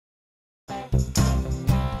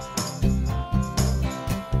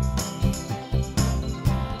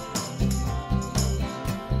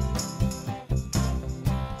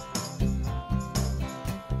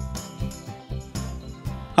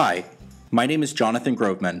Hi, my name is Jonathan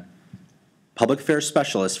Groveman, Public Affairs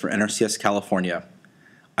Specialist for NRCS California.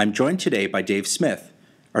 I'm joined today by Dave Smith,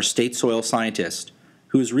 our state soil scientist,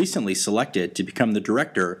 who was recently selected to become the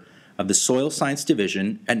director of the Soil Science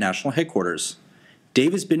Division at National Headquarters.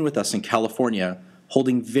 Dave has been with us in California,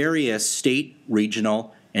 holding various state,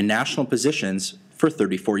 regional, and national positions for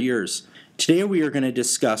 34 years. Today we are going to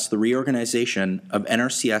discuss the reorganization of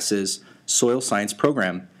NRCS's Soil Science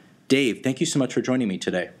program. Dave, thank you so much for joining me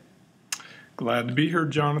today. Glad to be here,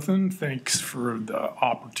 Jonathan. Thanks for the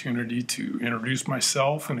opportunity to introduce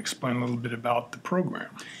myself and explain a little bit about the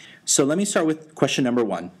program. So let me start with question number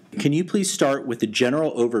one. Can you please start with a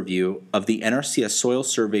general overview of the NRCS Soil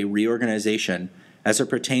Survey reorganization as it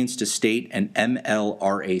pertains to state and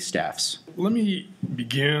MLRA staffs? Let me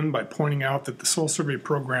begin by pointing out that the Soil Survey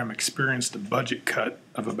program experienced a budget cut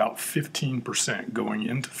of about 15% going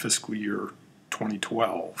into fiscal year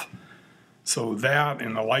 2012. So that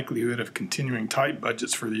and the likelihood of continuing tight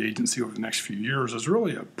budgets for the agency over the next few years is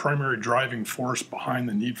really a primary driving force behind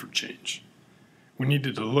the need for change. We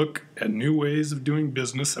needed to look at new ways of doing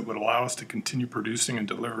business that would allow us to continue producing and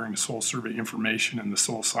delivering the soil survey information and the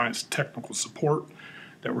soil science technical support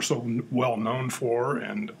that we're so well known for,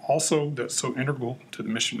 and also that's so integral to the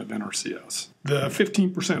mission of NRCS. The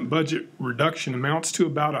 15% budget reduction amounts to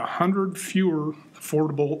about 100 fewer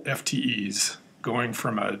affordable FTEs, going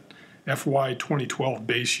from a FY 2012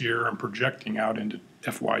 base year and projecting out into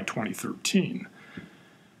FY 2013.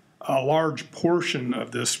 A large portion of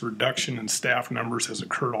this reduction in staff numbers has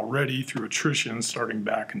occurred already through attrition starting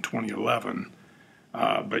back in 2011.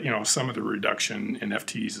 But some of the reduction in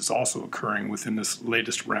FTEs is also occurring within this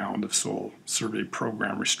latest round of soil survey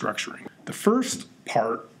program restructuring. The first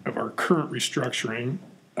part of our current restructuring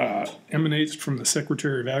emanates from the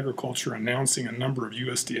Secretary of Agriculture announcing a number of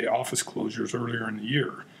USDA office closures earlier in the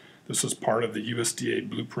year. This was part of the USDA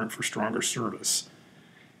Blueprint for Stronger Service.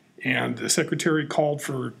 And the Secretary called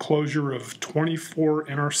for closure of 24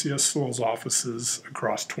 NRCS soils offices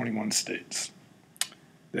across 21 states.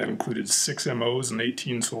 That included 6 MOs and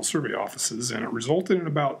 18 soil survey offices, and it resulted in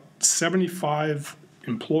about 75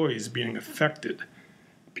 employees being affected.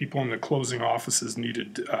 People in the closing offices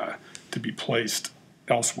needed to be placed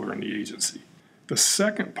elsewhere in the agency. The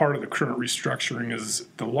second part of the current restructuring is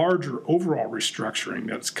the larger overall restructuring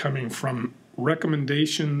that's coming from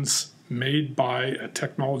recommendations made by a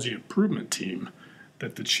technology improvement team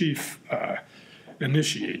that the chief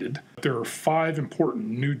initiated. There are 5 important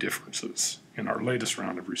new differences in our latest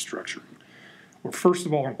round of restructuring. We're first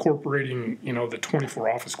of all incorporating, the 24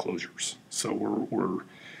 office closures. So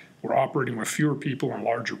we're operating with fewer people in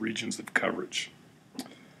larger regions of coverage.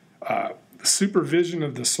 The supervision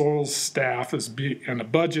of the soils staff and the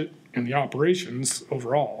budget and the operations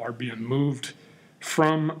overall are being moved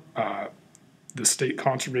from the state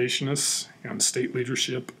conservationists and state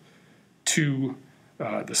leadership to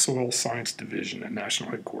the Soil Science Division at National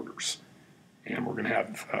Headquarters. And we're going to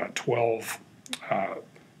have 12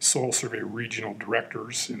 soil survey regional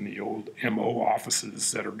directors in the old MO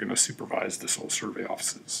offices that are going to supervise the soil survey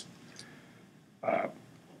offices.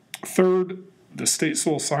 Third, the state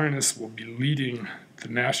soil scientists will be leading the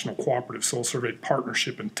National Cooperative Soil Survey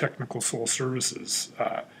Partnership and Technical Soil Services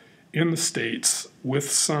in the states with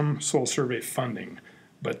some soil survey funding,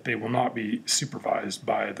 but they will not be supervised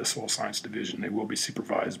by the Soil Science Division. They will be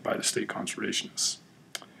supervised by the state conservationists.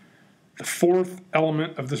 The fourth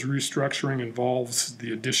element of this restructuring involves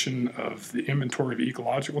the addition of the inventory of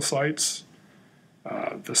ecological sites.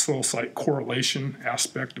 The soil site correlation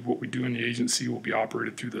aspect of what we do in the agency will be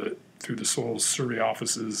operated through the soil survey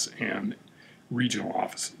offices and regional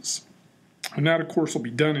offices. And that, of course, will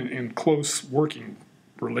be done in close working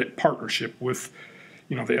partnership with,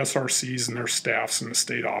 the SRCs and their staffs in the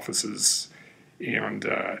state offices, and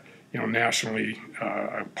nationally,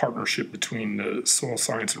 a partnership between the Soil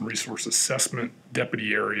Science and Resource Assessment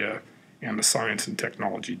Deputy Area and the Science and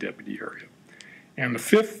Technology Deputy Area. And the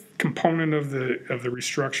fifth component of the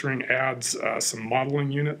restructuring adds some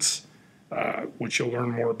modeling units, which you'll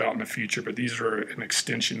learn more about in the future, but these are an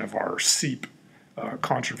extension of our SEEP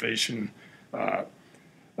conservation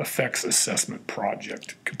effects assessment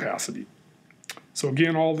project capacity. So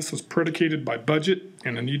again, all this was predicated by budget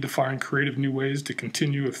and the need to find creative new ways to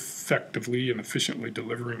continue effectively and efficiently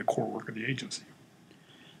delivering the core work of the agency.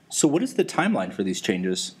 So what is the timeline for these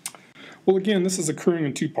changes? Well, again, this is occurring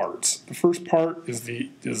in 2 parts. The first part is the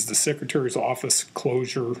Secretary's office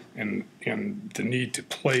closure and the need to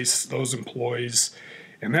place those employees,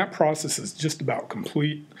 and that process is just about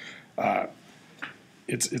complete.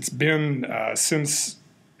 It's been since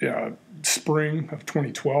spring of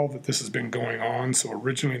 2012 that this has been going on. So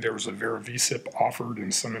originally there was a Vera VSIP offered,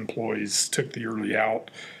 and some employees took the early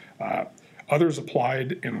out. Others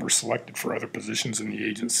applied and were selected for other positions in the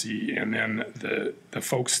agency, and then the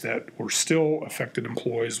folks that were still affected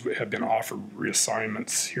employees have been offered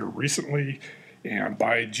reassignments here recently, and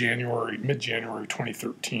by mid-January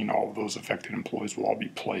 2013, all of those affected employees will all be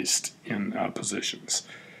placed in positions.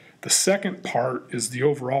 The second part is the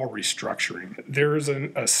overall restructuring. There is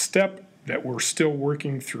a step that we're still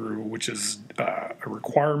working through, which is a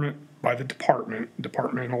requirement by the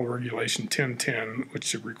Departmental Regulation 1010,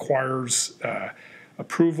 which requires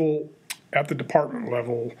approval at the department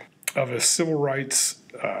level of a civil rights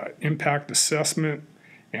impact assessment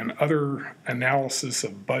and other analysis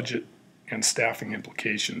of budget and staffing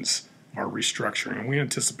implications of our restructuring. And we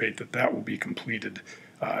anticipate that that will be completed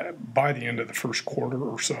by the end of the first quarter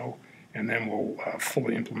or so, and then we'll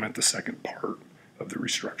fully implement the second part of the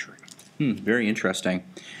restructuring. Very interesting.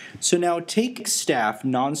 So now take staff,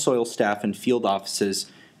 non-soil staff in field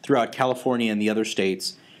offices throughout California and the other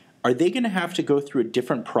states. Are they going to have to go through a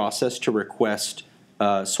different process to request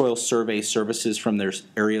soil survey services from their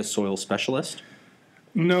area soil specialist?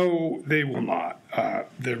 No, they will not.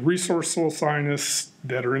 The resource soil scientists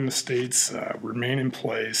that are in the states remain in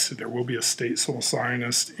place. There will be a state soil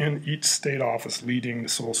scientist in each state office leading the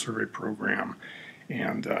soil survey program,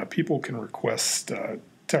 and people can request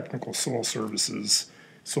technical soil services,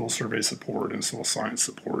 soil survey support, and soil science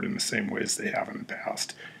support in the same ways they have in the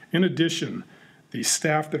past. In addition, the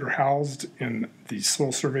staff that are housed in the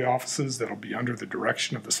soil survey offices that will be under the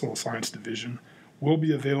direction of the Soil Science Division will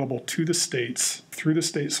be available to the states through the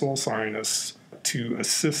state soil scientists to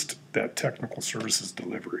assist that technical services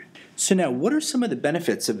delivery. So now, what are some of the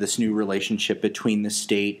benefits of this new relationship between the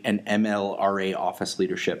state and MLRA office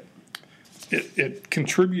leadership? It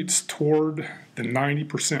contributes toward the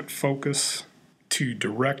 90% focus to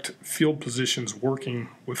direct field positions working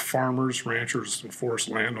with farmers, ranchers, and forest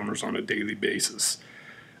landowners on a daily basis.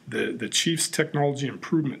 The Chief's technology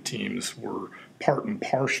improvement teams were part and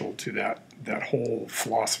parcel to that whole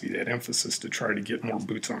philosophy, that emphasis to try to get more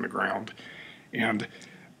boots on the ground. And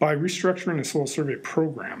by restructuring the soil survey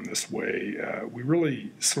program this way, we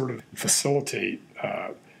really sort of facilitate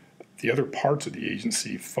the other parts of the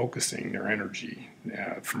agency focusing their energy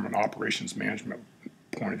from an operations management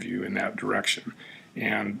point of view in that direction.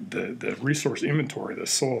 And the resource inventory, the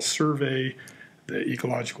soil survey, the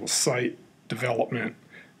ecological site development,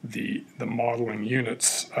 the modeling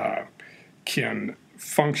units can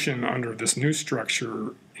function under this new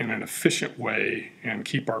structure in an efficient way and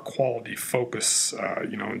keep our quality focus,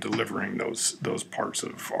 in delivering those parts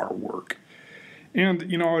of our work. And,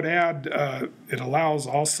 I would add, it allows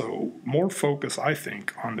also more focus, I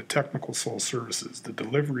think, on the technical soil services, the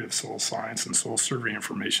delivery of soil science and soil survey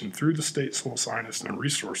information through the state soil scientists and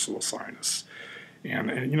resource soil scientists. And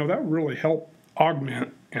that really help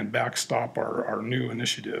augment and backstop our new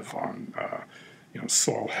initiative on,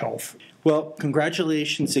 soil health. Well,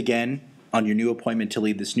 congratulations again on your new appointment to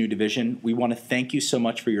lead this new division. We want to thank you so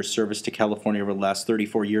much for your service to California over the last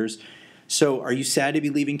 34 years. So are you sad to be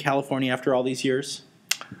leaving California after all these years?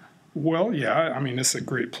 Well, yeah. It's a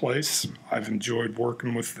great place. I've enjoyed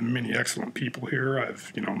working with the many excellent people here.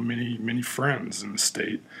 I've, many friends in the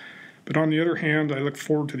state. But on the other hand, I look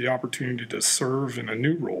forward to the opportunity to serve in a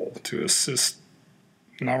new role to assist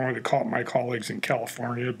not only my colleagues in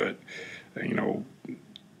California, but,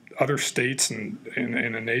 other states and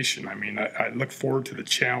the nation. I look forward to the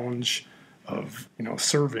challenge of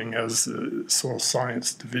serving as the Soil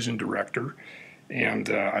Science Division Director, and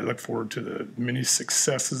I look forward to the many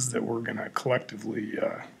successes that we're going to collectively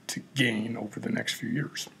to gain over the next few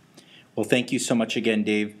years. Well, thank you so much again,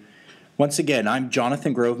 Dave. Once again, I'm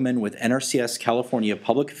Jonathan Groveman with NRCS California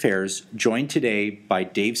Public Affairs, joined today by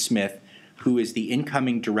Dave Smith, who is the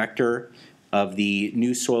incoming Director of the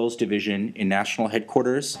new Soils Division in National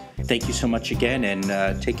Headquarters. Thank you so much again,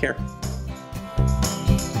 and take care.